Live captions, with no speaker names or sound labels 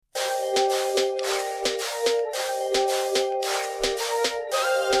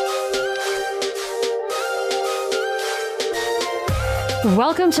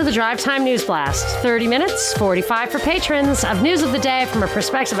Welcome to the Drive Time News Blast. 30 minutes, 45 for patrons of news of the day from a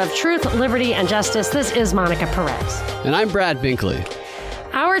perspective of truth, liberty, and justice. This is Monica Perez. And I'm Brad Binkley.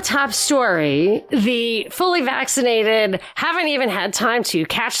 Our top story, the fully vaccinated haven't even had time to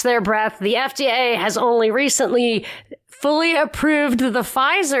catch their breath. The FDA has only recently fully approved the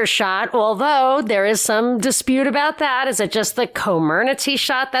Pfizer shot, although there is some dispute about that. Is it just the Comirnaty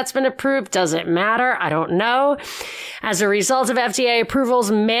shot that's been approved? Does it matter? I don't know. As a result of FDA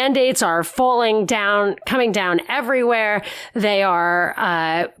approvals, mandates are coming down everywhere. They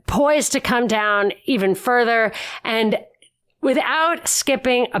are poised to come down even further. And without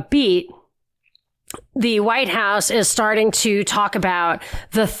skipping a beat, the White House is starting to talk about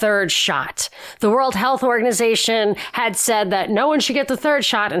the third shot. The World Health Organization had said that no one should get the third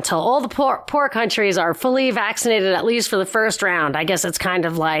shot until all the poor countries are fully vaccinated, at least for the first round. I guess it's kind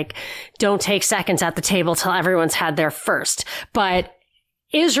of like, don't take seconds at the table till everyone's had their first. But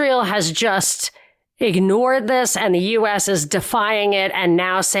Israel has just ignored this, and the U.S. is defying it and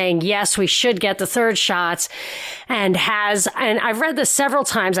now saying, yes, we should get the third shots, and I've read this several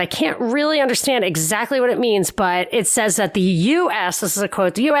times. I can't really understand exactly what it means, but it says that the U.S., this is a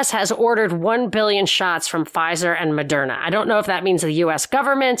quote, the U.S. has ordered 1 billion shots from Pfizer and Moderna. I don't know if that means the U.S.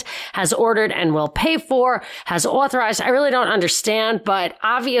 government has ordered and will pay for, has authorized. I really don't understand, but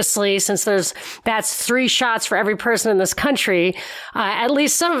obviously, since that's 3 shots for every person in this country, at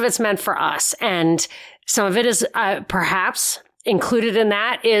least some of it's meant for us. And some of it is perhaps included in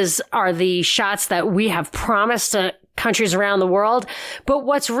that are the shots that we have promised to countries around the world. But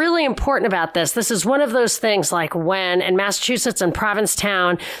what's really important about this is one of those things like when in Massachusetts and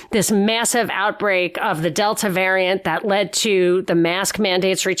Provincetown, this massive outbreak of the Delta variant that led to the mask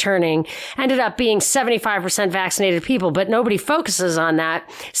mandates returning ended up being 75% vaccinated people, but nobody focuses on that.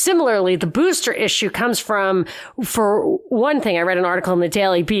 Similarly, the booster issue comes from, for one thing, I read an article in the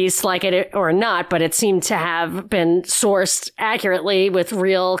Daily Beast, like it or not, but it seemed to have been sourced accurately with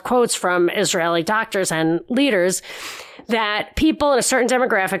real quotes from Israeli doctors and leaders, that people in a certain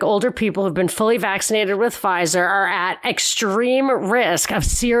demographic, older people who've been fully vaccinated with Pfizer, are at extreme risk of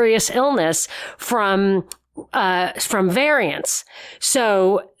serious illness from variants.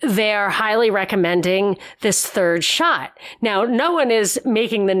 So they're highly recommending this third shot. Now, no one is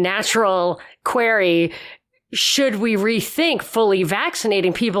making the natural query, should we rethink fully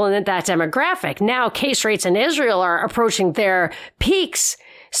vaccinating people in that demographic? Now, case rates in Israel are approaching their peaks.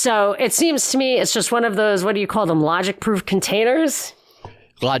 So it seems to me it's just one of those, what do you call them, logic-proof containers?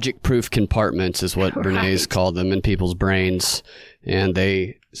 Logic-proof compartments is what Bernays called them in people's brains. And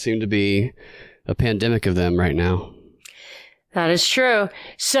they seem to be a pandemic of them right now. That is true.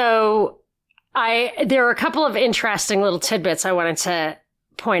 So there are a couple of interesting little tidbits I wanted to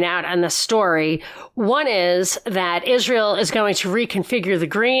point out on the story. One is that Israel is going to reconfigure the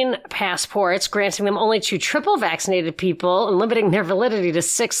green passports, granting them only to triple vaccinated people and limiting their validity to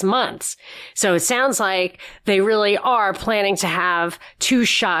 6 months. So it sounds like they really are planning to have 2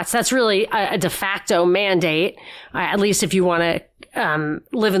 shots. That's really a de facto mandate, at least if you want to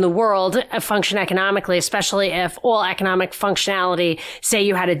live in the world, function economically, especially if all economic functionality, say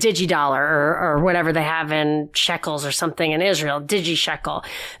you had a digidollar or whatever they have in shekels or something in Israel, digi-shekel,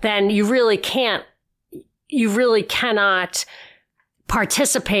 then you really cannot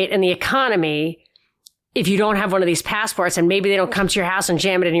participate in the economy if you don't have one of these passports, and maybe they don't come to your house and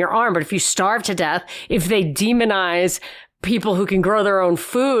jam it in your arm. But if you starve to death, if they demonize people who can grow their own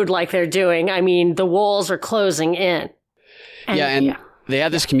food like they're doing, I mean, the walls are closing in. And they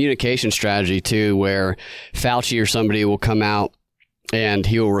have this communication strategy, too, where Fauci or somebody will come out and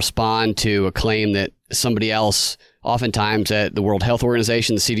he will respond to a claim that somebody else, oftentimes at the World Health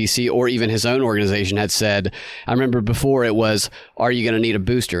Organization, the CDC, or even his own organization had said. I remember before it was, are you going to need a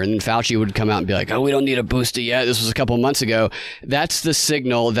booster? And then Fauci would come out and be like, oh, we don't need a booster yet. This was a couple of months ago. That's the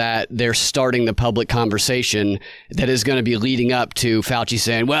signal that they're starting the public conversation that is going to be leading up to Fauci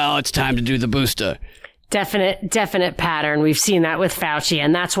saying, well, it's time to do the booster. Definite pattern. We've seen that with Fauci,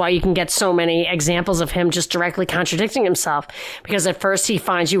 and that's why you can get so many examples of him just directly contradicting himself, because at first he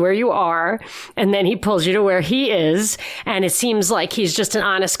finds you where you are, and then he pulls you to where he is, and it seems like he's just an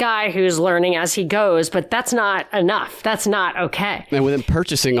honest guy who's learning as he goes, but that's not enough. That's not okay. And with him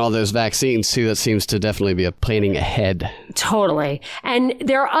purchasing all those vaccines, too, that seems to definitely be a planning ahead. Totally. And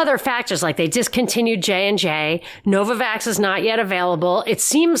there are other factors, like they discontinued J&J. Novavax is not yet available. It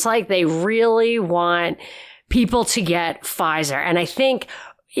seems like they really want people to get Pfizer. And I think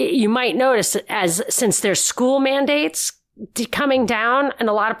you might notice, since there's school mandates coming down in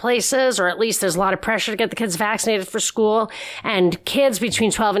a lot of places, or at least there's a lot of pressure to get the kids vaccinated for school. And kids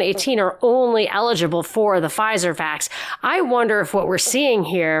between 12 and 18 are only eligible for the Pfizer vax. I wonder if what we're seeing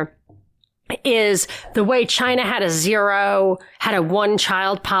here is the way China had a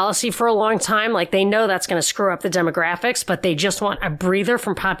one-child policy for a long time. Like, they know that's going to screw up the demographics, but they just want a breather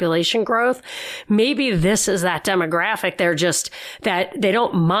from population growth. Maybe this is that demographic. They're just that they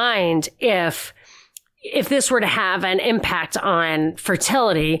don't mind if this were to have an impact on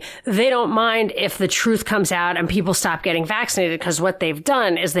fertility. They don't mind if the truth comes out and people stop getting vaccinated, because what they've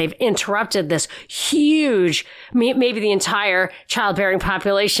done is they've interrupted this huge, maybe the entire childbearing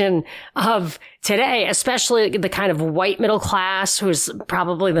population of today, especially the kind of white middle class who's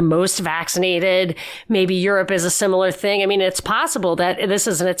probably the most vaccinated. Maybe Europe is a similar thing. I mean, it's possible that this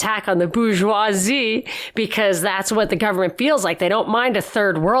is an attack on the bourgeoisie, because that's what the government feels like. They don't mind a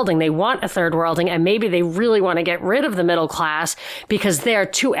third worlding. They want a third worlding. And maybe they really want to get rid of the middle class because they're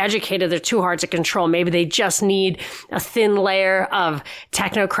too educated. They're too hard to control. Maybe they just need a thin layer of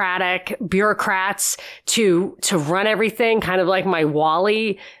technocratic bureaucrats to run everything, kind of like my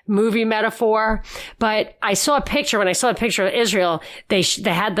WALL-E movie metaphor. But when I saw a picture of Israel, they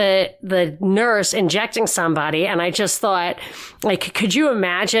had the nurse injecting somebody, and I just thought, like, could you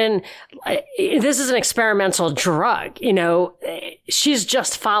imagine? This is an experimental drug. You know, she's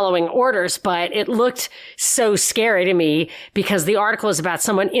just following orders, but it looked so scary to me because the article is about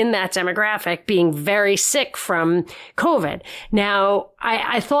someone in that demographic being very sick from COVID. Now,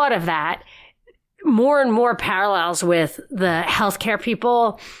 I thought of that. More and more parallels with the healthcare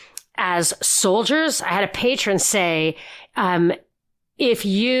people as soldiers. I had a patron say, there's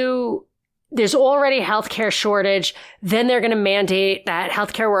already a healthcare shortage, then they're going to mandate that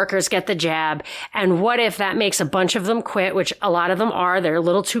healthcare workers get the jab. And what if that makes a bunch of them quit, which a lot of them are. They're a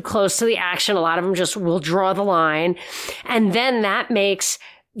little too close to the action. A lot of them just will draw the line. And then that makes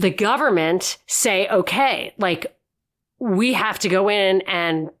the government say, okay, like, we have to go in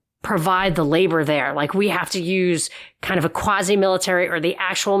and provide the labor there. Like, we have to use kind of a quasi-military or the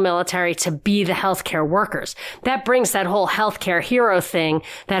actual military to be the healthcare workers. That brings that whole healthcare hero thing,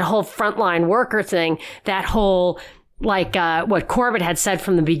 that whole frontline worker thing, that whole, like, what Corbett had said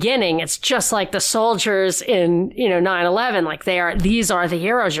from the beginning. It's just like the soldiers in, 9/11. Like, these are the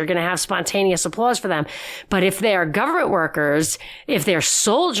heroes. You're going to have spontaneous applause for them. But if they are government workers, if they're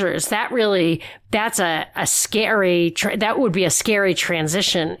soldiers, that would be a scary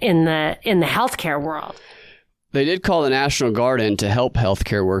transition in the healthcare world. They did call the National Guard in to help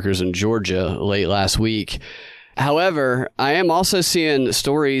healthcare workers in Georgia late last week. However, I am also seeing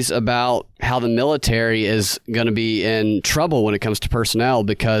stories about how the military is going to be in trouble when it comes to personnel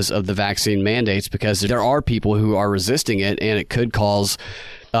because of the vaccine mandates, because there are people who are resisting it, and it could cause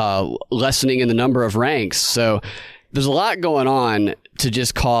lessening in the number of ranks. So there's a lot going on to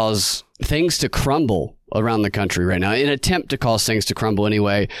just cause things to crumble around the country right now, an attempt to cause things to crumble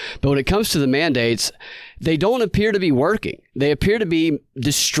anyway. But when it comes to the mandates, they don't appear to be working. They appear to be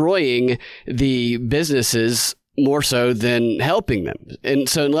destroying the businesses more so than helping them. And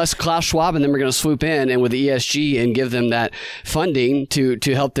so unless Klaus Schwab and them are going to swoop in and with the ESG and give them that funding to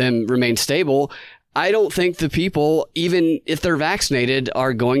help them remain stable, I don't think the people, even if they're vaccinated,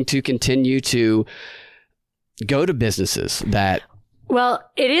 are going to continue to go to businesses that... Well,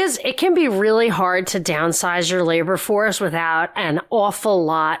 it can be really hard to downsize your labor force without an awful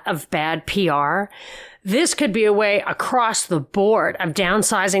lot of bad PR. This could be a way across the board of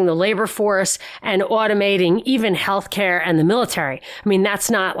downsizing the labor force and automating even healthcare and the military. I mean, that's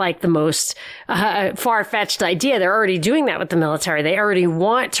not like the most far-fetched idea. They're already doing that with the military. They already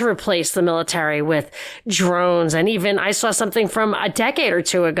want to replace the military with drones. And even I saw something from a decade or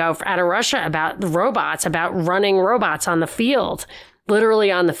two ago out of Russia about the robots, about running robots on the field,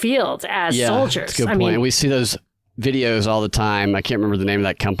 literally on the field as soldiers. That's a good point. And we see those videos all the time. I can't remember the name of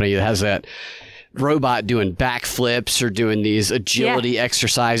that company that has that robot doing backflips or doing these agility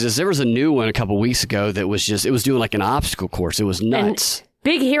exercises. There was a new one a couple weeks ago that was it was doing like an obstacle course. It was nuts. And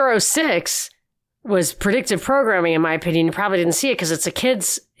Big Hero 6 was predictive programming, in my opinion. You probably didn't see it because it's a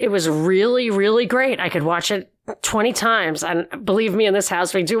kid's. It was really, really great. I could watch it 20 times. And believe me, in this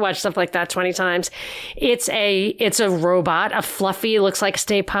house, we do watch stuff like that 20 times. It's a robot, a fluffy, looks like a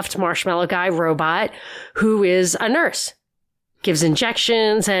Stay Puft Marshmallow Guy robot who is a nurse. Gives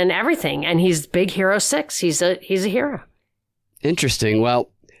injections and everything. And he's Big Hero 6. He's a hero. Interesting.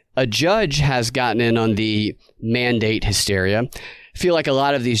 Well, a judge has gotten in on the mandate hysteria. I feel like a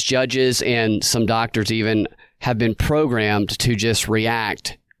lot of these judges and some doctors even have been programmed to just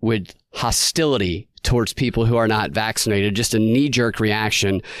react with hostility towards people who are not vaccinated, just a knee-jerk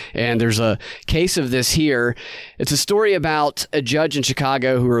reaction. And there's a case of this here. It's a story about a judge in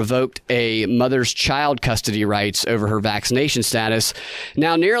Chicago who revoked a mother's child custody rights over her vaccination status.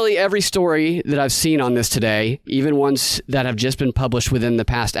 Now, nearly every story that I've seen on this today, even ones that have just been published within the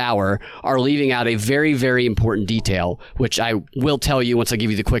past hour, are leaving out a very, very important detail, which I will tell you once I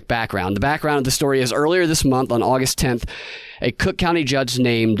give you the quick background. The background of the story is earlier this month on August 10th, a Cook County judge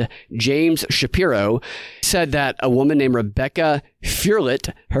named James Shapiro said that a woman named Rebecca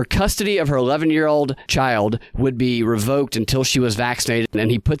Furlet, her custody of her 11-year-old child would be revoked until she was vaccinated,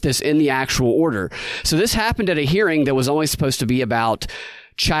 and he put this in the actual order. So this happened at a hearing that was only supposed to be about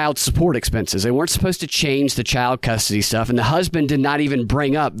child support expenses. They weren't supposed to change the child custody stuff, and the husband did not even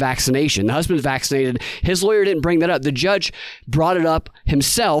bring up vaccination. The husband's vaccinated. His lawyer didn't bring that up. The judge brought it up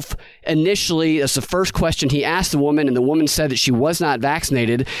himself initially. That's the first question he asked the woman, and the woman said that she was not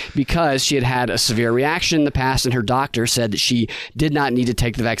vaccinated because she had had a severe reaction in the past, and her doctor said that she did not need to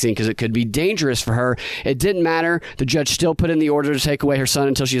take the vaccine because it could be dangerous for her. It didn't matter. The judge still put in the order to take away her son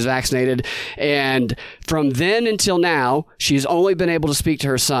until she was vaccinated, and from then until now, she's only been able to speak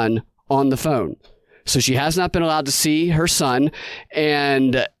to her son on the phone. So she has not been allowed to see her son.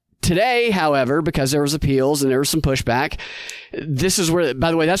 And today, however, because there was appeals and there was some pushback, this is where,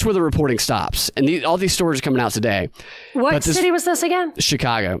 by the way, that's where the reporting stops. And all these stories are coming out today. What city was this again?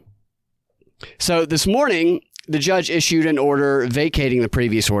 Chicago. So this morning, the judge issued an order vacating the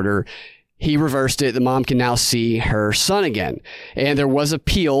previous order. He reversed it. The mom can now see her son again. And there was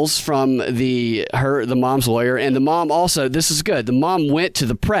appeals from the mom's lawyer. And the mom also, this is good, the mom went to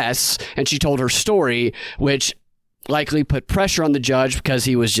the press and she told her story, which likely put pressure on the judge because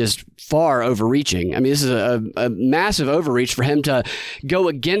he was just far overreaching. I mean, this is a massive overreach for him to go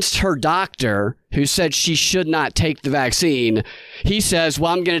against her doctor who said she should not take the vaccine. He says,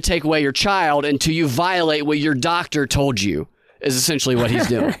 well, I'm going to take away your child until you violate what your doctor told you, is essentially what he's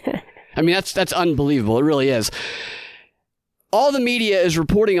doing. I mean, that's unbelievable. It really is. All the media is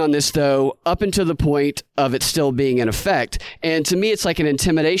reporting on this, though, up until the point of it still being in effect. And to me, it's like an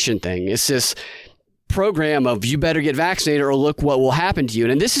intimidation thing. It's this program of you better get vaccinated or look what will happen to you.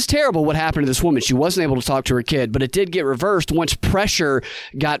 And this is terrible what happened to this woman. She wasn't able to talk to her kid, but it did get reversed once pressure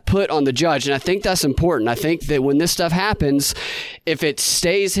got put on the judge. And I think that's important. I think that when this stuff happens, if it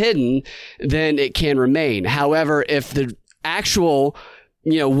stays hidden, then it can remain. However, if the actual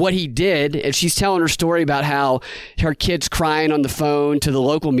what he did, if she's telling her story about how her kid's crying on the phone to the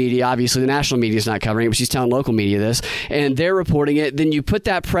local media, obviously the national media is not covering it, but she's telling local media this, and they're reporting it, then you put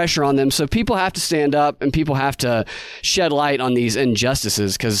that pressure on them. So people have to stand up and people have to shed light on these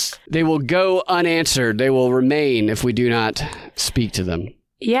injustices because they will go unanswered. They will remain if we do not speak to them.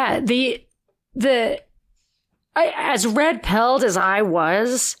 Yeah. As red-pilled as I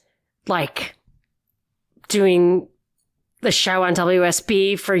was, like doing the show on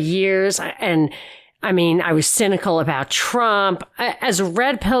WSB for years. And I mean, I was cynical about Trump. As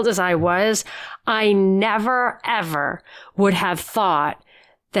red-pilled as I was, I never, ever would have thought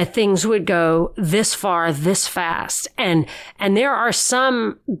that things would go this far, this fast. And there are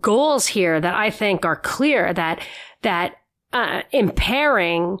some goals here that I think are clear that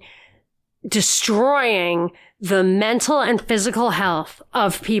impairing, destroying the mental and physical health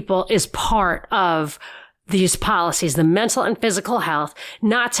of people is part of these policies, the mental and physical health,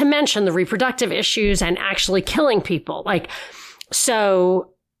 not to mention the reproductive issues and actually killing people.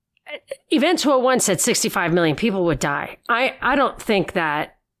 So Event 201 said 65 million people would die. I don't think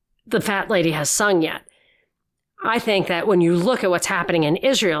that the fat lady has sung yet. I think that when you look at what's happening in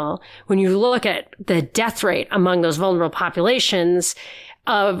Israel, when you look at the death rate among those vulnerable populations,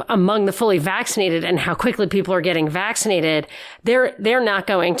 among the fully vaccinated and how quickly people are getting vaccinated, they're not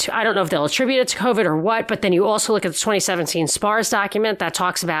going to, I don't know if they'll attribute it to COVID or what, but then you also look at the 2017 SPARS document that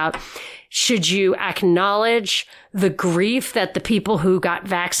talks about, should you acknowledge the grief that the people who got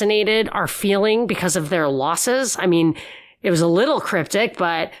vaccinated are feeling because of their losses? I mean, it was a little cryptic,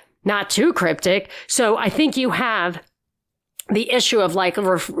 but not too cryptic. So I think you have the issue of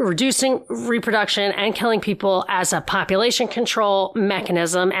reducing reproduction and killing people as a population control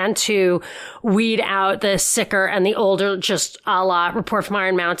mechanism and to weed out the sicker and the older, just a la Report from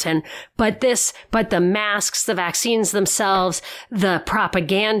Iron Mountain. But the masks, the vaccines themselves, the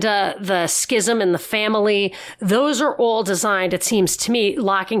propaganda, the schism in the family, those are all designed, it seems to me,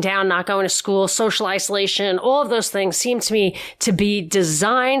 locking down, not going to school, social isolation, all of those things seem to me to be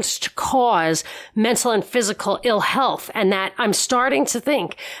designed to cause mental and physical ill health. And that I'm starting to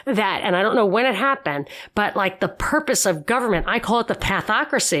think that, and I don't know when it happened, but the purpose of government, I call it the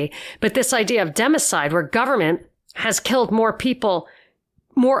pathocracy, but this idea of democide where government has killed more people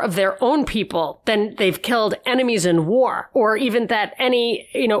more of their own people than they've killed enemies in war, or even that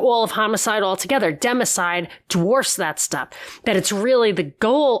all of homicide altogether. Democide dwarfs that stuff. That it's really the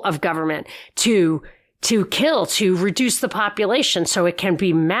goal of government to kill, to reduce the population so it can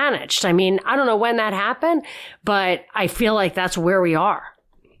be managed. I mean, I don't know when that happened, but I feel like that's where we are.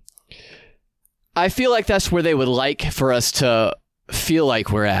 I feel like that's where they would like for us to feel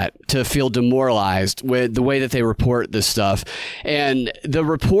like we're at, to feel demoralized with the way that they report this stuff. And the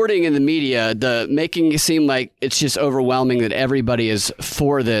reporting in the media, the making it seem like it's just overwhelming that everybody is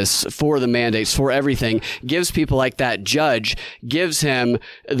for this, for the mandates, for everything, gives people like that judge, gives him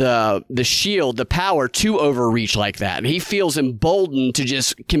the shield, the power to overreach like that. And he feels emboldened to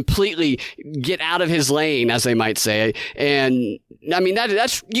just completely get out of his lane, as they might say. And I mean,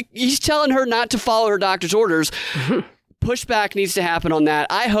 he's telling her not to follow her doctor's orders. Pushback needs to happen on that.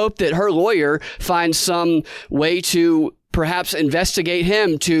 I hope that her lawyer finds some way to perhaps investigate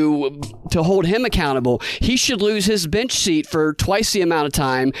him, to hold him accountable. He should lose his bench seat for twice the amount of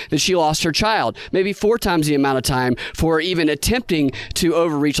time that she lost her child, maybe 4 times the amount of time for even attempting to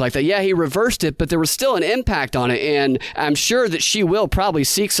overreach like that. Yeah, he reversed it, but there was still an impact on it, and I'm sure that she will probably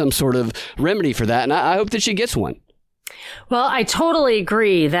seek some sort of remedy for that, and I hope that she gets one. Well, I totally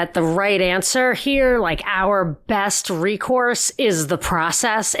agree that the right answer here, like our best recourse, is the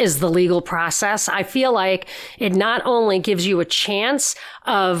process, is the legal process. I feel like it not only gives you a chance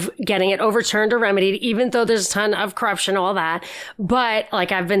of getting it overturned or remedied, even though there's a ton of corruption, all that, but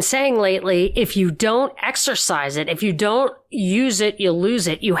like I've been saying lately, if you don't exercise it, if you don't use it, you lose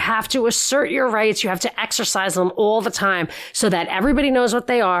it. You have to assert your rights. You have to exercise them all the time so that everybody knows what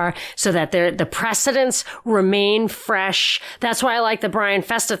they are, so that the precedents remain fresh. That's why I like the Brian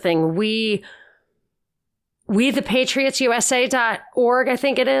Festa thing. We the patriotsusa.org, I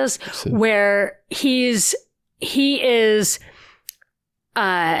think it is, where he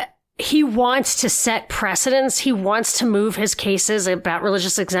wants to set precedents. He wants to move his cases about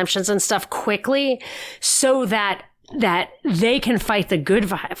religious exemptions and stuff quickly so that they can fight the good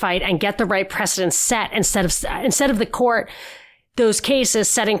fight and get the right precedents set instead of the court, those cases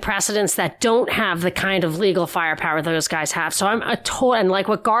setting precedents that don't have the kind of legal firepower those guys have. So and like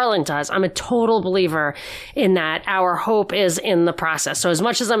what Garland does, I'm a total believer in that. Our hope is in the process. So as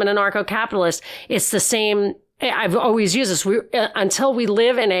much as I'm an anarcho-capitalist, it's the same. I've always used this. Until we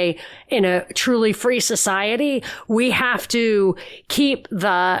live in a truly free society, we have to keep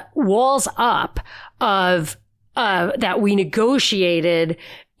the walls up of that we negotiated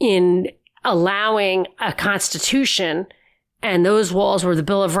in allowing a constitution, and those walls were the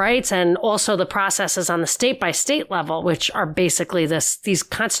Bill of Rights and also the processes on the state by state level, which are basically these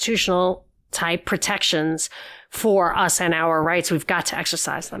constitutional type protections for us and our rights. We've got to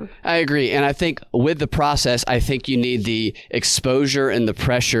exercise them. I agree. And I think with the process, I think you need the exposure and the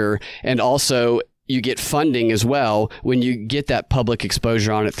pressure, and also you get funding as well when you get that public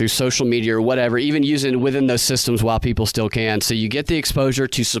exposure on it through social media or whatever, even using within those systems while people still can. So you get the exposure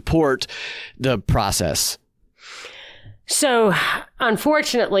to support the process. So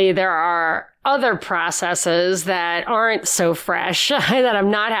unfortunately, there are other processes that aren't so fresh that I'm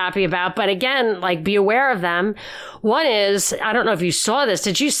not happy about. But again, like, be aware of them. One is, I don't know if you saw this.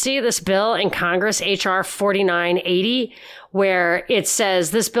 Did you see this bill in Congress, HR 4980, where it says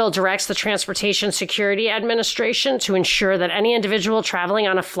this bill directs the Transportation Security Administration to ensure that any individual traveling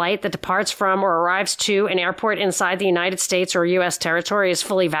on a flight that departs from or arrives to an airport inside the United States or U.S. territory is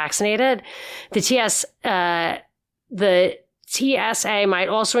fully vaccinated. The TSA might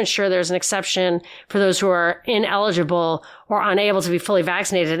also ensure there's an exception for those who are ineligible or unable to be fully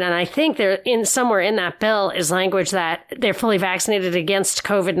vaccinated. And I think somewhere in that bill is language that they're fully vaccinated against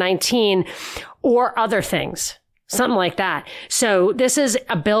COVID-19 or other things, something like that. So this is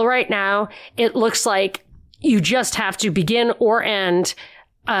a bill right now. It looks like you just have to begin or end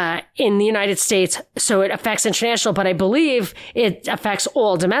in the United States, so it affects international, but I believe it affects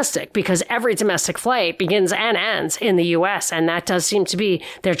all domestic, because every domestic flight begins and ends in the U.S., and that does seem to be,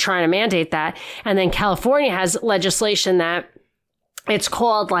 they're trying to mandate that. And then California has legislation that it's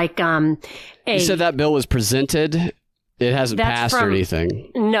called like You said that bill was presented? It hasn't passed or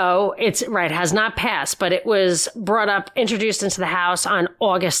anything? No, it has not passed, but it was introduced into the House on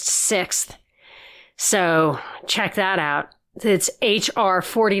August 6th. So check that out. It's HR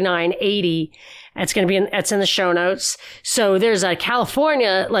 4980. It's in the show notes. So there's a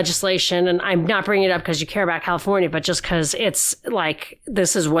California legislation, and I'm not bringing it up because you care about California, but just because it's like,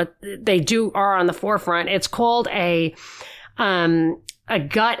 this is what they are on the forefront. It's called a a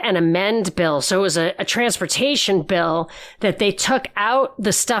gut and amend bill. So it was a transportation bill that they took out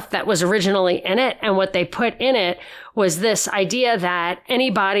the stuff that was originally in it. And what they put in it was this idea that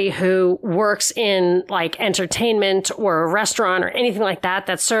anybody who works in like entertainment or a restaurant or anything like that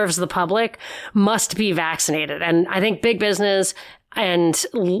that serves the public must be vaccinated. And I think big business and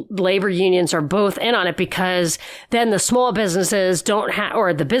labor unions are both in on it, because then the small businesses don't have,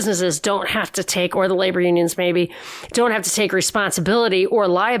 or the businesses don't have to take, or the labor unions maybe don't have to take responsibility or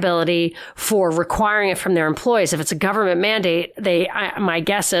liability for requiring it from their employees. If it's a government mandate, my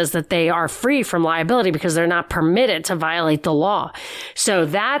guess is that they are free from liability because they're not permitted to violate the law. So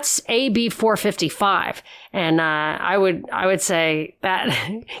that's AB 455. And I would say that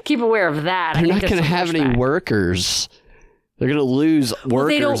keep aware of that. They're not going to have any workers. They're going to lose workers. Well,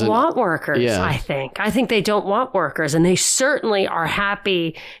 they don't want workers, yeah. I think they don't want workers. And they certainly are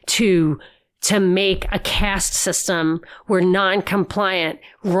happy to make a caste system where non-compliant,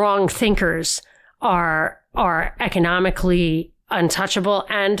 wrong thinkers are economically untouchable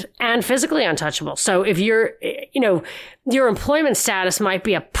and physically untouchable. So if your employment status might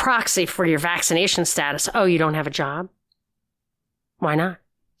be a proxy for your vaccination status. Oh, you don't have a job? Why not?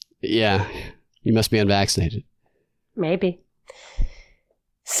 Yeah, you must be unvaccinated. Maybe.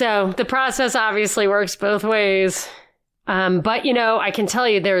 So the process obviously works both ways. But, I can tell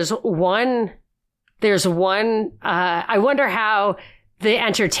you there's one, I wonder how the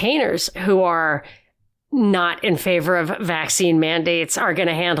entertainers who are not in favor of vaccine mandates are going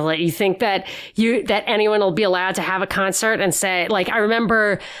to handle it. You think that anyone will be allowed to have a concert and say, like, I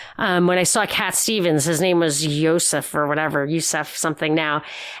remember when I saw Cat Stevens, his name was Yosef or whatever, Yusef something now,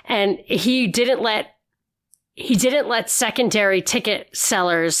 and he didn't let secondary ticket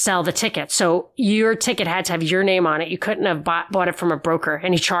sellers sell the ticket. So your ticket had to have your name on it. You couldn't have bought it from a broker,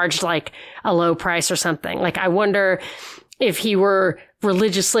 and he charged like a low price or something. Like, I wonder if he were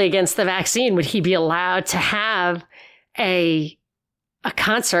religiously against the vaccine, would he be allowed to have a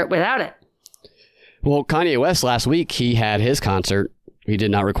concert without it? Well, Kanye West last week, he had his concert. He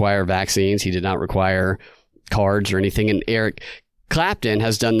did not require vaccines. He did not require cards or anything. And Eric Clapton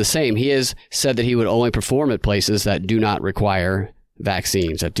has done the same. He has said that he would only perform at places that do not require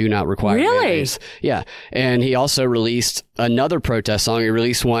vaccines, that do not require mandates. Yeah. And he also released another protest song. He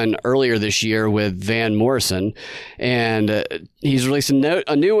released one earlier this year with Van Morrison, and he's released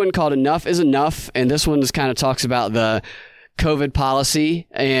a new one called Enough is Enough. And this one just kind of talks about the COVID policy.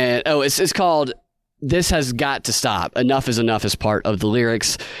 And it's called This Has Got to Stop. Enough is Enough is part of the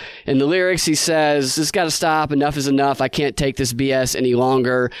lyrics. In the lyrics, he says, this got to stop. Enough is enough. I can't take this BS any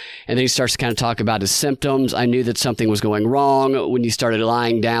longer. And then he starts to kind of talk about his symptoms. I knew that something was going wrong when you started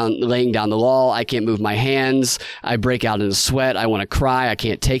laying down the law. I can't move my hands. I break out in a sweat. I want to cry. I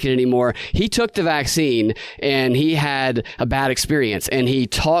can't take it anymore. He took the vaccine and he had a bad experience. And he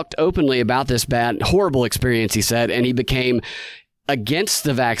talked openly about this horrible experience, he said, and he became against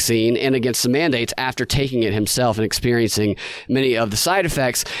the vaccine and against the mandates after taking it himself and experiencing many of the side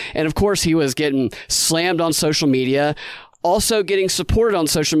effects. And of course, he was getting slammed on social media, also getting supported on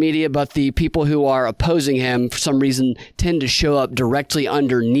social media, but the people who are opposing him for some reason tend to show up directly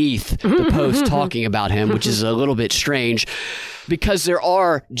underneath the post talking about him, which is a little bit strange because there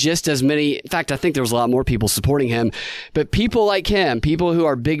are just as many. In fact, I think there was a lot more people supporting him, but people like him, people who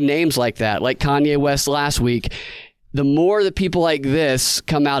are big names like that, like Kanye West last week, the more that people like this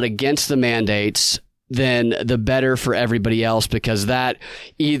come out against the mandates, then the better for everybody else, because that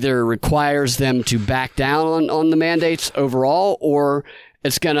either requires them to back down on the mandates overall, or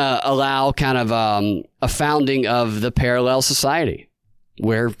it's going to allow kind of a founding of the parallel society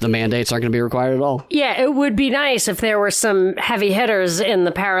where the mandates aren't going to be required at all. Yeah, it would be nice if there were some heavy hitters in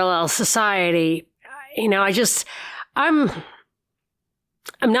the parallel society.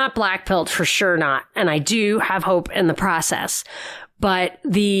 I'm not black-pilled, for sure not. And I do have hope in the process. But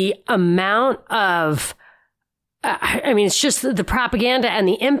the amount of, it's just the propaganda and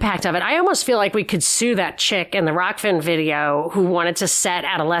the impact of it. I almost feel like we could sue that chick in the Rockfin video who wanted to set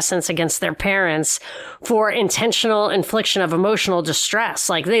adolescents against their parents for intentional infliction of emotional distress.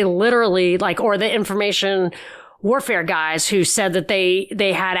 Like, they literally, or the information warfare guys who said that they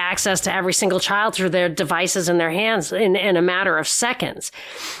had access to every single child through their devices in their hands in a matter of seconds.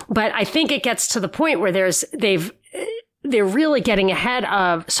 But I think it gets to the point where they're really getting ahead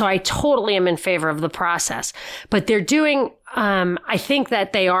of, so I totally am in favor of the process, but they're doing, I think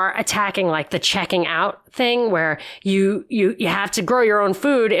that they are attacking like the checking out thing where you have to grow your own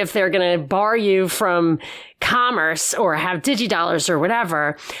food if they're going to bar you from commerce or have digidollars or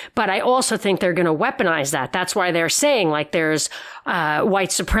whatever. But I also think they're going to weaponize that. That's why they're saying like there's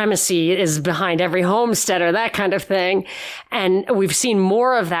white supremacy is behind every homesteader, that kind of thing. And we've seen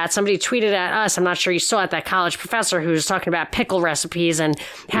more of that. Somebody tweeted at us, I'm not sure you saw it, that college professor who was talking about pickle recipes and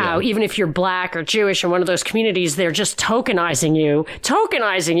how even if you're black or Jewish in one of those communities, they're just tokenizing you.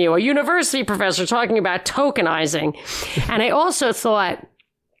 A university professor talking about tokenizing. And I also thought,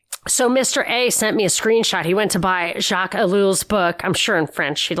 so Mr. A sent me a screenshot. He went to buy Jacques Ellul's book. I'm sure in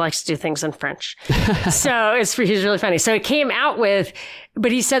French. He likes to do things in French. So he's really funny. So it came out with,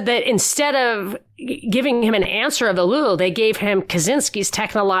 but he said that instead of giving him an answer of Ellul, they gave him Kaczynski's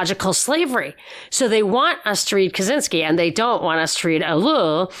Technological Slavery. So they want us to read Kaczynski and they don't want us to read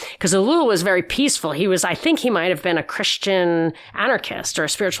Ellul because Ellul was very peaceful. He was, I think he might have been a Christian anarchist or a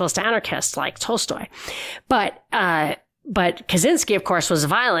spiritualist anarchist like Tolstoy. But Kaczynski, of course, was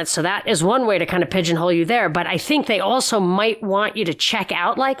violent. So that is one way to kind of pigeonhole you there. But I think they also might want you to check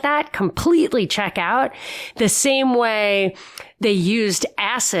out like that, completely check out the same way they used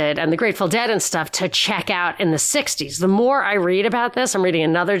acid and the Grateful Dead and stuff to check out in the 60s. The more I read about this, I'm reading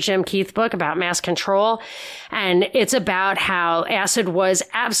another Jim Keith book about mass control. And it's about how acid was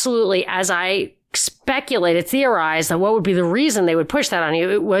absolutely, as I theorized that what would be the reason they would push that on you,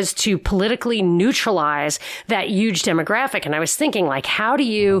 it was to politically neutralize that huge demographic. And I was thinking, like, how do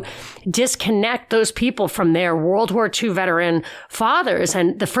you disconnect those people from their World War II veteran fathers?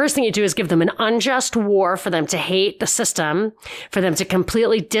 And the first thing you do is give them an unjust war for them to hate the system, for them to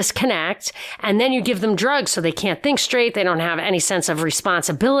completely disconnect. And then you give them drugs so they can't think straight. They don't have any sense of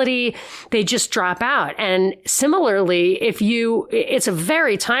responsibility. They just drop out. And similarly, it's a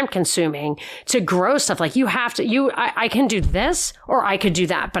very time consuming to grow stuff. Like I can do this or I could do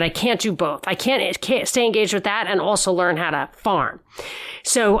that, but I can't do both. I can't stay engaged with that and also learn how to farm.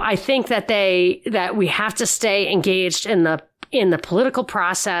 So I think that we have to stay engaged in the political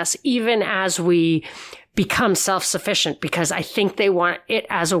process, even as we become self-sufficient, because I think they want it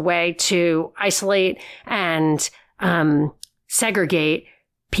as a way to isolate and segregate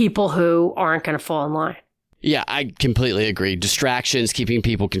people who aren't going to fall in line. Yeah, I completely agree. Distractions, keeping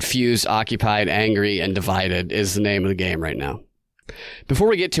people confused, occupied, angry, and divided is the name of the game right now. Before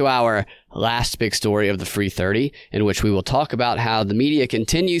we get to our last big story of the Free 30, in which we will talk about how the media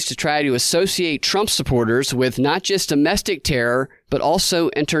continues to try to associate Trump supporters with not just domestic terror, but also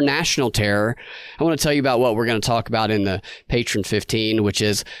international terror, I want to tell you about what we're going to talk about in the Patron 15, which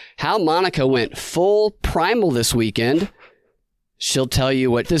is how Monica went full primal this weekend. She'll tell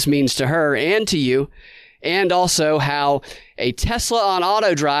you what this means to her and to you. And also how a Tesla on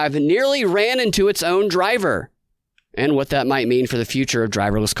auto drive nearly ran into its own driver, and what that might mean for the future of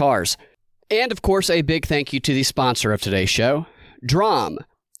driverless cars. And of course, a big thank you to the sponsor of today's show, Drom,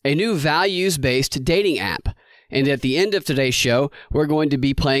 a new values-based dating app. And at the end of today's show, we're going to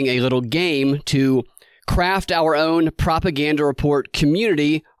be playing a little game to craft our own propaganda report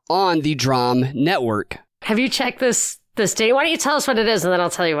community on the Drom network. Have you checked this dating? Why don't you tell us what it is, and then I'll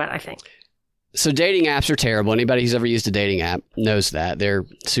tell you what I think. So dating apps are terrible. Anybody who's ever used a dating app knows that. They're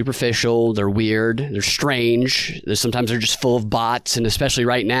superficial, they're weird, they're strange. Sometimes they're just full of bots, and especially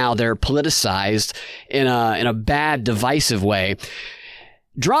right now, they're politicized in a bad, divisive way.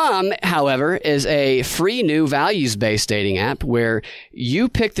 Drom, however, is a free new values-based dating app where you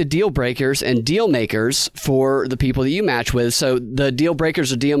pick the deal breakers and deal makers for the people that you match with. So the deal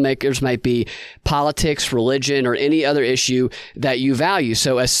breakers or deal makers might be politics, religion, or any other issue that you value.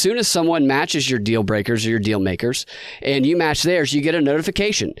 So as soon as someone matches your deal breakers or your deal makers and you match theirs, you get a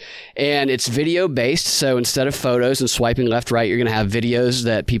notification. And it's video-based, so instead of photos and swiping left, right, you're going to have videos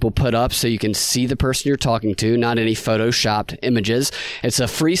that people put up so you can see the person you're talking to, not any photoshopped images. It's a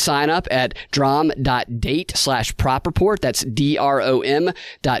free sign up at drom.date/prop report. That's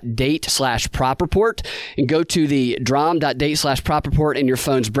DROM.date/prop report. And go to the drom.date/prop report in your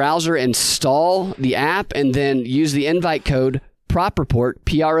phone's browser, install the app, and then use the invite code prop report,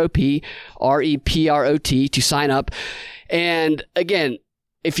 PROPREPROT, to sign up. And again,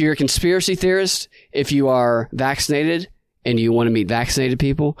 if you're a conspiracy theorist, if you are vaccinated, and you want to meet vaccinated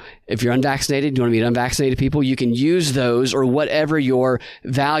people, if you're unvaccinated, you want to meet unvaccinated people, you can use those or whatever your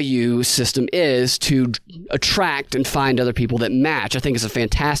value system is to attract and find other people that match. I think it's a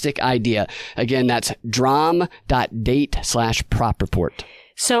fantastic idea. Again, that's drom.date/prop report.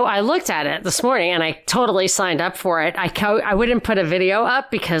 So I looked at it this morning and I totally signed up for it. I wouldn't put a video up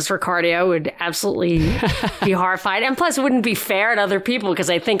because Ricardo would absolutely be horrified. And plus, it wouldn't be fair to other people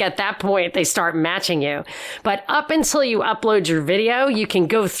because I think at that point they start matching you. But up until you upload your video, you can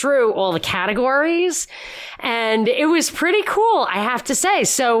go through all the categories. And it was pretty cool, I have to say.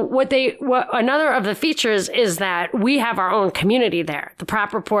 So another of the features is that we have our own community there. The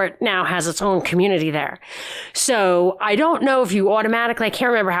Prop Report now has its own community there. So I don't know if you automatically, I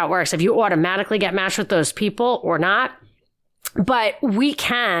can't remember how it works, if you automatically get matched with those people or not. But we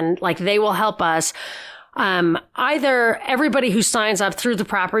can, they will help us. Either everybody who signs up through the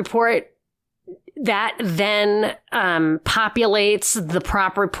Prop Report, that then populates the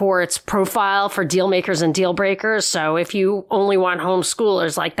Prop Report's profile for deal makers and deal breakers. So if you only want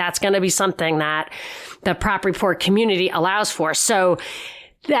homeschoolers, that's going to be something that the Prop Report community allows for. So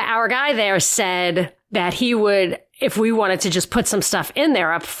our guy there said that he would, if we wanted to just put some stuff in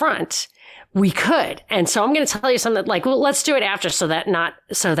there up front, we could. And so I'm going to tell you something let's do it after so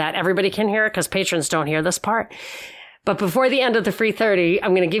that everybody can hear it because patrons don't hear this part. But before the end of the free 30,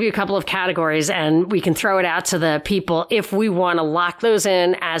 I'm going to give you a couple of categories and we can throw it out to the people if we want to lock those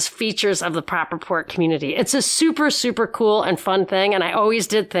in as features of the Prop Report community. It's a super, super cool and fun thing. And I always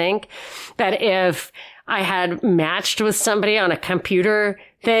did think that if I had matched with somebody on a computer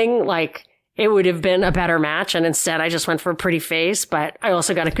thing, it would have been a better match. And instead, I just went for a pretty face, but I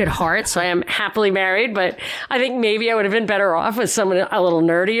also got a good heart. So I am happily married. But I think maybe I would have been better off with someone a little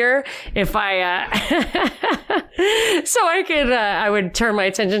nerdier if I would turn my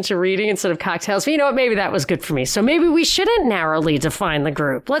attention to reading instead of cocktails. But you know what? Maybe that was good for me. So maybe we shouldn't narrowly define the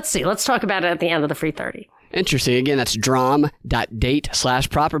group. Let's see. Let's talk about it at the end of the free 30. Interesting. Again, that's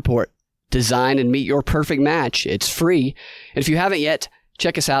drom.date/prop report. Design and meet your perfect match. It's free. And if you haven't yet,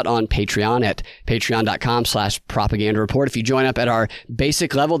 check us out on Patreon at patreon.com/propaganda report. If you join up at our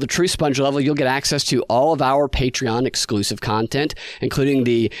basic level, the True Sponge level, you'll get access to all of our Patreon exclusive content, including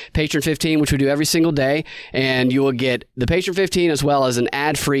the Patron 15, which we do every single day. And you will get the Patron 15 as well as an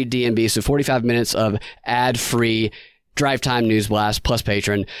ad-free DNB, so 45 minutes of ad-free Drive Time News Blast plus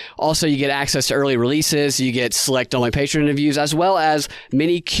Patron. Also, you get access to early releases. You get select only Patron interviews as well as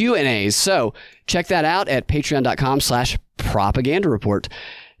mini Q&As. So check that out at patreon.com/propaganda report.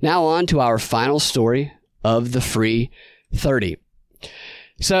 Now on to our final story of the free 30.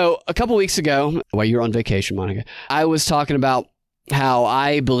 So a couple weeks ago, while you were on vacation, Monica, I was talking about how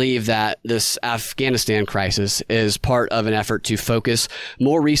I believe that this Afghanistan crisis is part of an effort to focus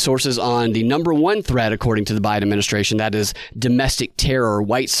more resources on the number one threat, according to the Biden administration, that is domestic terror,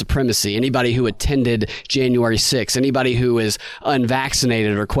 white supremacy. Anybody who attended January 6th, anybody who is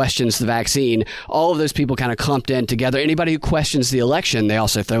unvaccinated or questions the vaccine, all of those people kind of clumped in together. Anybody who questions the election, they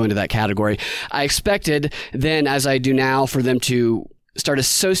also throw into that category. I expected then, as I do now, for them to start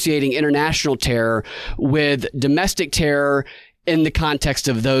associating international terror with domestic terror in the context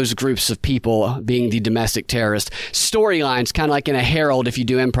of those groups of people being the domestic terrorist storylines, kind of like in a Herald if you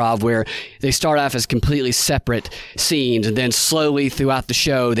do improv, where they start off as completely separate scenes and then slowly throughout the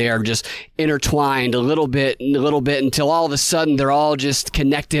show they are just intertwined a little bit until all of a sudden they're all just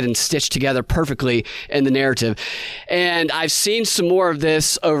connected and stitched together perfectly in the narrative. And I've seen some more of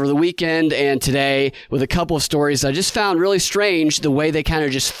this over the weekend and today with a couple of stories I just found really strange, the way they kind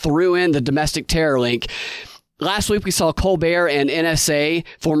of just threw in the domestic terror link. Last week, we saw Colbert and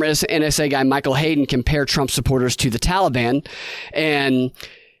former NSA guy Michael Hayden compare Trump supporters to the Taliban. And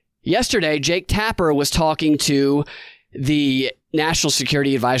yesterday, Jake Tapper was talking to the National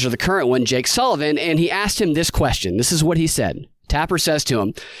Security Advisor, the current one, Jake Sullivan, and he asked him this question. This is what he said. Tapper says to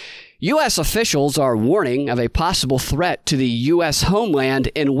him, U.S. officials are warning of a possible threat to the U.S. homeland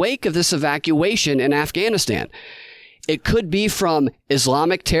in wake of this evacuation in Afghanistan. It could be from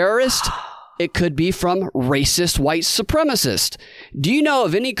Islamic terrorists. It could be from racist white supremacists. Do you know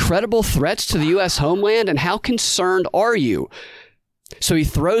of any credible threats to the U.S. homeland, and how concerned are you? So he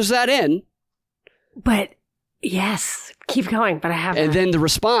throws that in. But yes, keep going, but I haven't. And then the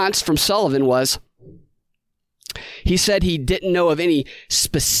response from Sullivan was, he said he didn't know of any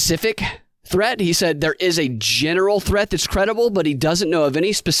specific threat. He said there is a general threat that's credible, but he doesn't know of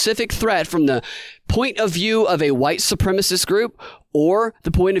any specific threat from the point of view of a white supremacist group or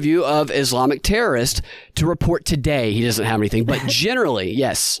the point of view of Islamic terrorists to report today. He doesn't have anything, but generally,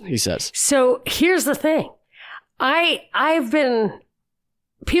 yes, he says. So here's the thing. I've been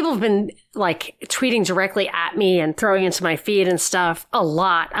people have been like tweeting directly at me and throwing into my feed and stuff a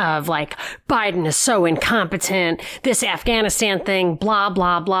lot of like, Biden is so incompetent, this Afghanistan thing, blah,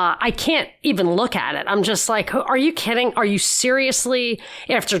 blah, blah. I can't even look at it. I'm just like, are you kidding? Are you seriously,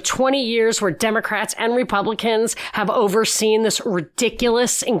 after 20 years where Democrats and Republicans have overseen this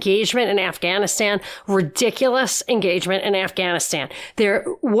ridiculous engagement in Afghanistan, there,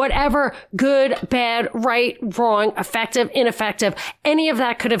 whatever, good, bad, right, wrong, effective, ineffective, any of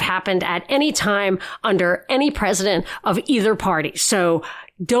that could have happened at any time under any president of either party. So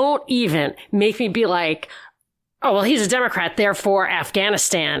don't even make me be like, oh, well, he's a Democrat, therefore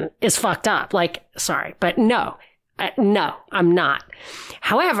Afghanistan is fucked up. Like, sorry, but no, I'm not.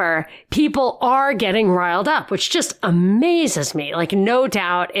 However, people are getting riled up, which just amazes me. Like, no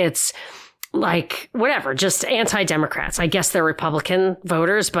doubt it's like, whatever, just anti-Democrats. I guess they're Republican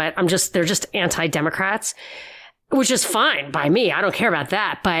voters, but they're just anti-Democrats, which is fine by me. I don't care about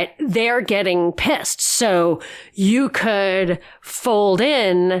that, but they're getting pissed. So you could fold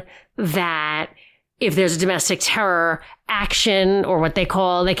in that if there's a domestic terror action, or what they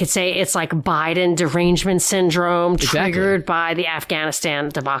could say it's like Biden derangement syndrome triggered by the Afghanistan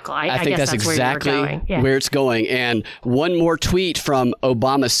debacle. I think guess that's exactly where it's going. And one more tweet from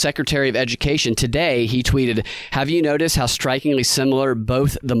Obama's Secretary of Education today. He tweeted, have you noticed how strikingly similar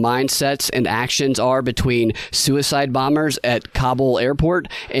both the mindsets and actions are between suicide bombers at Kabul airport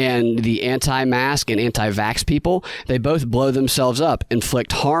and the anti-mask and anti-vax people? They both blow themselves up,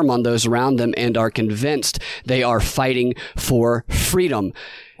 inflict harm on those around them, and are convinced they are fighting for freedom.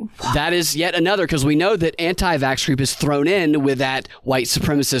 That is yet another, because we know that anti-vax group is thrown in with that white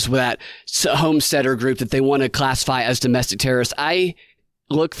supremacist, with that homesteader group that they want to classify as domestic terrorists. I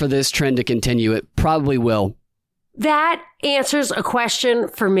look for this trend to continue. It probably will. That answers a question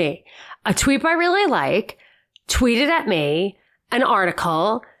for me. A tweet I really like tweeted at me an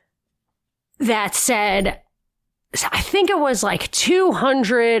article that said, I think it was like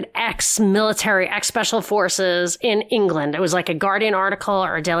 200 ex-military, ex-special forces in England. It was like a Guardian article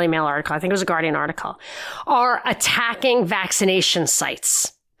or a Daily Mail article. I think it was a Guardian article, are attacking vaccination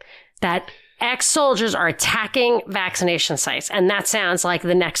sites. That ex-soldiers are attacking vaccination sites. And that sounds like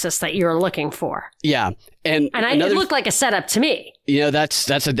the nexus that you're looking for. Yeah. And it looked like a setup to me. You know, I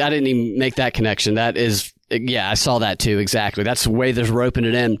didn't even make that connection. That is, yeah, I saw that too. Exactly. That's the way they're roping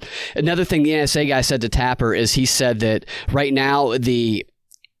it in. Another thing the NSA guy said to Tapper is he said that right now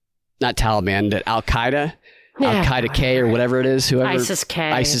not Taliban, that Al-Qaeda, Al-Qaeda K or whatever it is, whoever. ISIS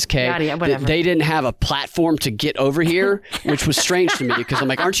K. Whatever. They didn't have a platform to get over here, which was strange to me, because I'm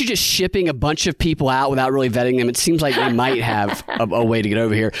like, aren't you just shipping a bunch of people out without really vetting them? It seems like they might have a way to get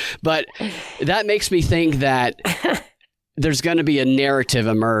over here. But that makes me think that there's going to be a narrative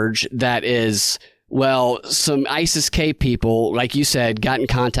emerge that is, well, some ISIS-K people, like you said, got in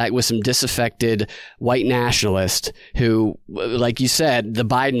contact with some disaffected white nationalists who, like you said, the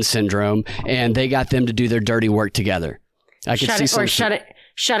Biden syndrome, and they got them to do their dirty work together. I could see some...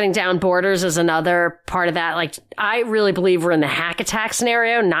 Shutting down borders is another part of that. Like, I really believe we're in the hack attack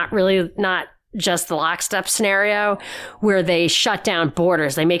scenario, not just the lockstep scenario where they shut down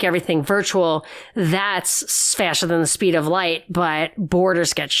borders. They make everything virtual. That's faster than the speed of light, but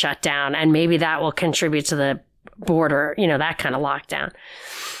borders get shut down, and maybe that will contribute to the border, that kind of lockdown.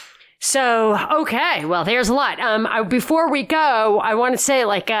 So, okay. Well, there's a lot. Before we go, I want to say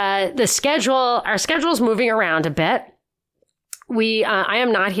our schedule's moving around a bit. I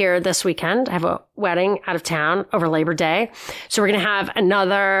am not here this weekend. I have a wedding out of town over Labor Day. So we're going to have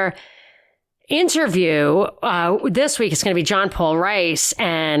another interview this week. It's going to be John Paul Rice,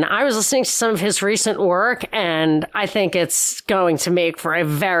 and I was listening to some of his recent work, and I think it's going to make for a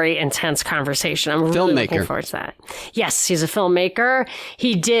very intense conversation. I'm really looking forward to that. Yes, he's a filmmaker.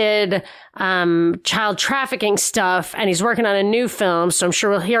 He did child trafficking stuff, and he's working on a new film, so I'm sure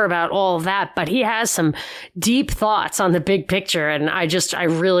we'll hear about all of that. But he has some deep thoughts on the big picture, and I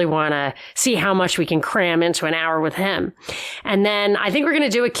really want to see how much we can cram into an hour with him. And then I think we're going to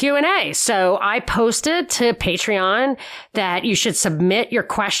do a Q&A. So I posted to Patreon that you should submit your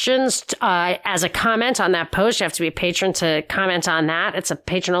questions as a comment on that post. You have to be a patron to comment on that. It's a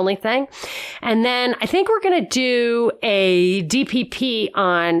patron-only thing. And then I think we're going to do a DPP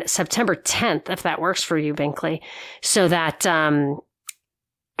on September 10th, if that works for you, Binkley. So that, and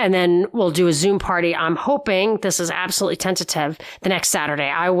then we'll do a Zoom party. I'm hoping, this is absolutely tentative, the next Saturday.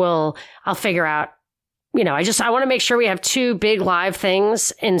 I'll figure out, I want to make sure we have two big live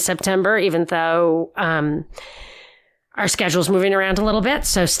things in September, even though, our schedule's moving around a little bit.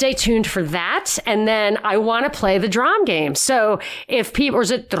 So stay tuned for that. And then I want to play the Drom game. So if people, or is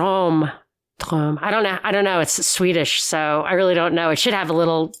it Drom? I don't know. It's Swedish, so I really don't know. It should have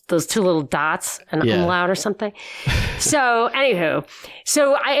those two little dots, an umlaut or something. So, anywho,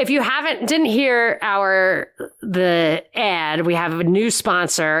 if you didn't hear the ad, we have a new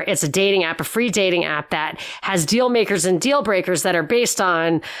sponsor. It's a dating app, a free dating app that has deal makers and deal breakers that are based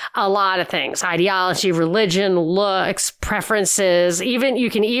on a lot of things: ideology, religion, looks, preferences. You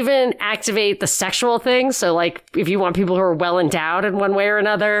can even activate the sexual things. So, like, if you want people who are well endowed in one way or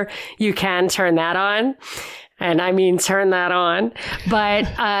another, you can turn that on. And I mean, turn that on. But,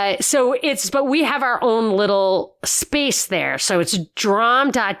 but we have our own little space there. So it's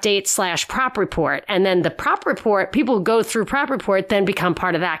drom.date/prop report. And then the prop report, people who go through prop report then become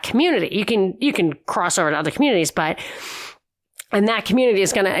part of that community. You can cross over to other communities, and that community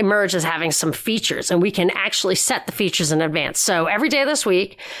is going to emerge as having some features, and we can actually set the features in advance. So every day this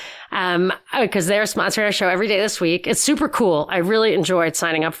week, because they're sponsoring our show every day this week. It's super cool. I really enjoyed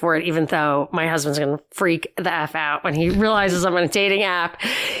signing up for it, even though my husband's going to freak the F out when he realizes I'm on a dating app.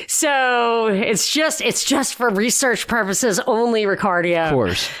 So it's just for research purposes only, Ricardio. Of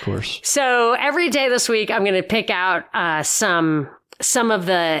course. So every day this week, I'm going to pick out some of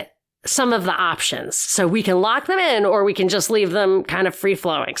the options. So we can lock them in, or we can just leave them kind of free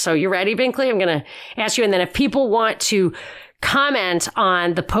flowing. So you ready, Binkley? I'm going to ask you. And then if people want to comment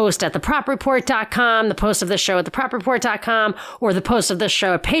on the post at thepropreport.com, the post of this show at thepropreport.com, or the post of this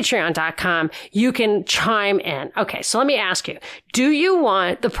show at patreon.com, you can chime in. Okay, so let me ask you, do you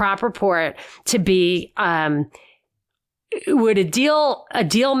want the prop report to be, would a deal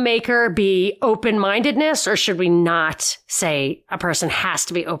maker be open-mindedness, or should we not say a person has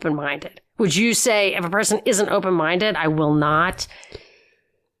to be open-minded? Would you say if a person isn't open-minded, I will not?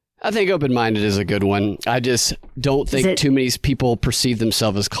 I think open-minded is a good one. I just don't think too many people perceive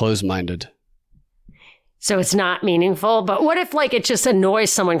themselves as closed-minded. So it's not meaningful. But what if it just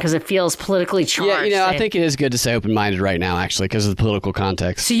annoys someone because it feels politically charged? Yeah, I think it is good to say open-minded right now, actually, because of the political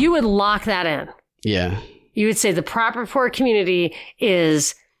context. So you would lock that in? Yeah. You would say the prop report community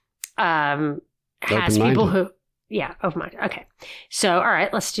is has people who... Yeah, open-minded. Okay. So, all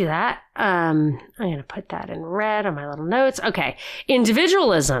right, let's do that. I'm going to put that in red on my little notes. Okay.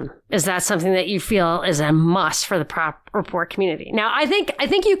 Individualism. Is that something that you feel is a must for the prop report community? Now, I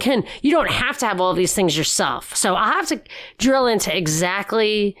think you don't have to have all of these things yourself. So I'll have to drill into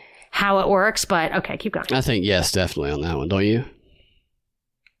exactly how it works, but okay, keep going. I think yes, definitely on that one. Don't you?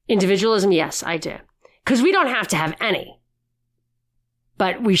 Individualism. Yes, I do. Because we don't have to have any.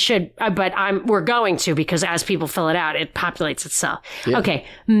 But we should, we're going to, because as people fill it out, it populates itself. Yeah. Okay.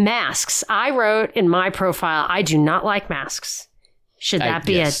 Masks. I wrote in my profile, I do not like masks. Should that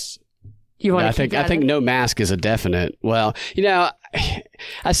be yes. You want to I think no mask is a definite. Well,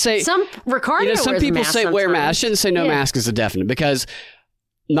 I say some some people say wear masks. I shouldn't say no mask is a definite, because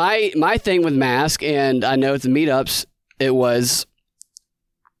my thing with mask, and I know at the meetups, it was,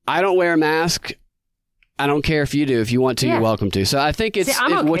 I don't wear a mask. I don't care if you do. If you want to, you're welcome to. So I think it's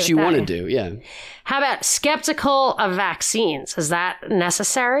what you want to do. Yeah. How about skeptical of vaccines? Is that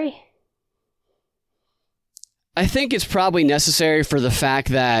necessary? I think it's probably necessary for the fact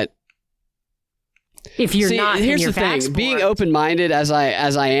that if you're not, here's the thing: being open-minded, as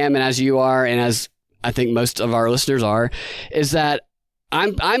I am, and as you are, and as I think most of our listeners are, is that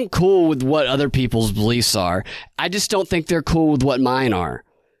I'm cool with what other people's beliefs are. I just don't think they're cool with what mine are.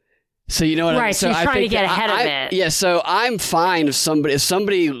 So you know what I mean? Right, so you're trying to get ahead of it. Yeah, so I'm fine if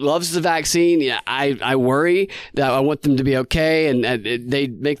somebody loves the vaccine. Yeah, I worry that I want them to be okay, and they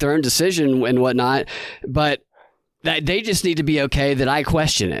make their own decision and whatnot. But that they just need to be okay that I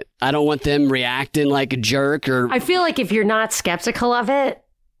question it. I don't want them reacting like a jerk. Or I feel like if you're not skeptical of it,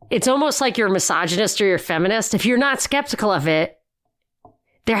 it's almost like you're a misogynist or you're a feminist. If you're not skeptical of it,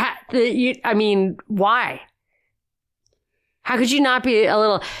 why? How could you not be a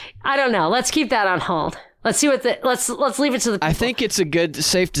little? I don't know. Let's keep that on hold. Let's see what let's leave it to the people. I think it's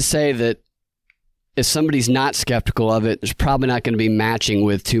safe to say that if somebody's not skeptical of it, there's probably not going to be matching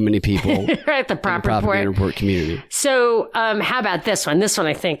with too many people. Right, the prop report community. So, how about this one? This one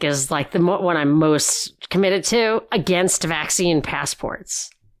I think is like the one I'm most committed to: against vaccine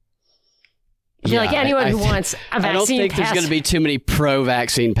passports. I feel like anyone who wants a vaccine I don't think there's going to be too many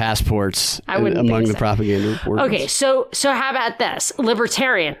pro-vaccine passports among the propaganda reporters. Okay, so how about this?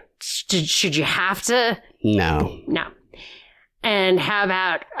 Libertarian. Should you have to? No. And how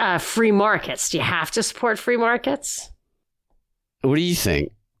about free markets? Do you have to support free markets? What do you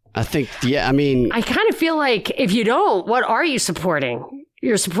think? I think, I kind of feel like if you don't, what are you supporting?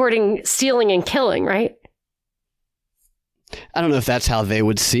 You're supporting stealing and killing, right? I don't know if that's how they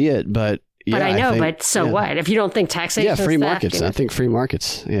would see it, but But Yeah, I know, think- but so yeah. what? If you don't think taxation Yeah, is free theft, markets. you know. I think free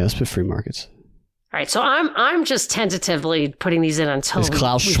markets. Yeah, let's put free markets. All right, so I'm just tentatively putting these in until Is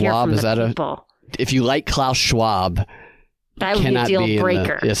Klaus we hear Schwab, from is the that people. If you like Klaus Schwab, That would be a cannot deal be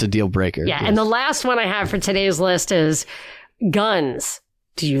breaker. Yes, a deal breaker. Yeah, yes. and the last one I have for today's list is guns.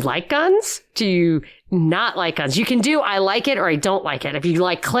 Do you like guns? Do you not like guns? You can do I like it or I don't like it. If you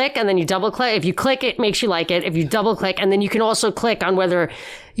like click and then you double click, if you click it makes you like it. If you double click and then you can also click on whether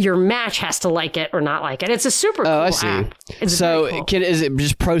your match has to like it or not like it. It's a super cool I see. app. It's So very cool. is it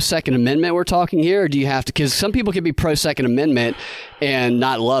just pro Second Amendment we're talking here, or do you have to? Because some people can be pro Second Amendment and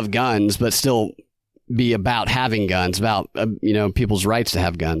not love guns, but still be about having guns, about people's rights to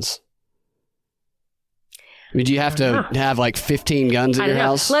have guns. I mean, do you have to have like 15 guns in I your don't know.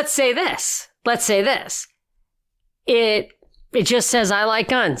 house? Let's say this. It just says I like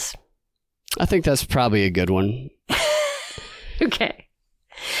guns. I think that's probably a good one. Okay.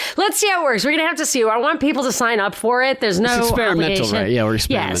 Let's see how it works. We're going to have to see. I want people to sign up for it. There's no It's experimental, obligation. right? Yeah, we're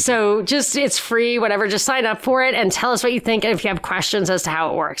experimental. Yeah, so just, it's free, whatever. Just sign up for it and tell us what you think and if you have questions as to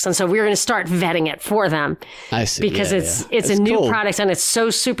how it works. And so we're going to start vetting it for them. I see. Because Yeah, it's a new cool. product and it's so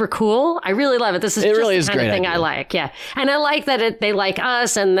super cool. I really love it. This is just really the is a kind of great thing idea. I like. Yeah. And I like that they like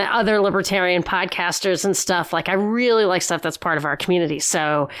us and the other libertarian podcasters and stuff. Like I really like stuff that's part of our community.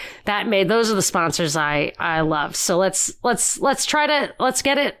 So those are the sponsors I love. So let's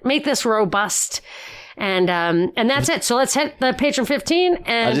get it, make this robust. And that's it. So let's hit the patron 15.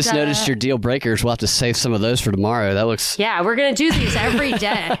 And I just noticed your deal breakers. We'll have to save some of those for tomorrow. That looks. Yeah, we're going to do these every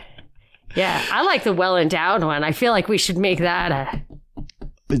day. Yeah, I like the well-endowed one. I feel like we should make that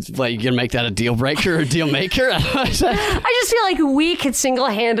It's like, you're going to make that a deal breaker or a deal maker? I just feel like we could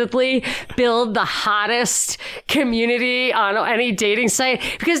single-handedly build the hottest community on any dating site.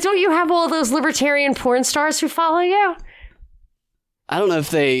 Because don't you have all those libertarian porn stars who follow you? I don't know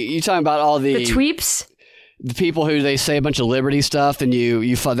if you talking about all The tweeps? the people who they say a bunch of liberty stuff, and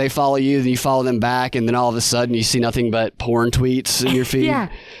they follow you, then you follow them back, and then all of a sudden you see nothing but porn tweets in your feed. Yeah.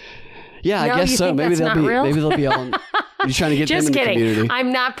 Yeah, No, I guess you so. think Maybe that's they'll not be. real? Maybe they'll be all. You're trying to get Just them in kidding. the community.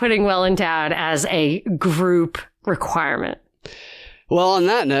 I'm not putting well-endowed as a group requirement. Well, on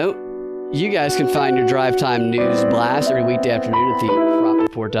that note, you guys can find your Drive Time News Blast every weekday afternoon at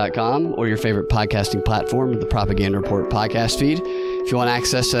thepropreport.com or your favorite podcasting platform, the Propaganda Report podcast feed. If you want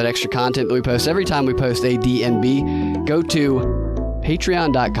access to that extra content that we post every time we post a DNB, go to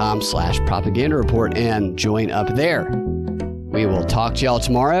patreon.com/propaganda report and join up there. We will talk to y'all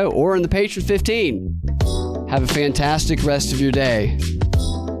tomorrow or in the Patron 15. Have a fantastic rest of your day.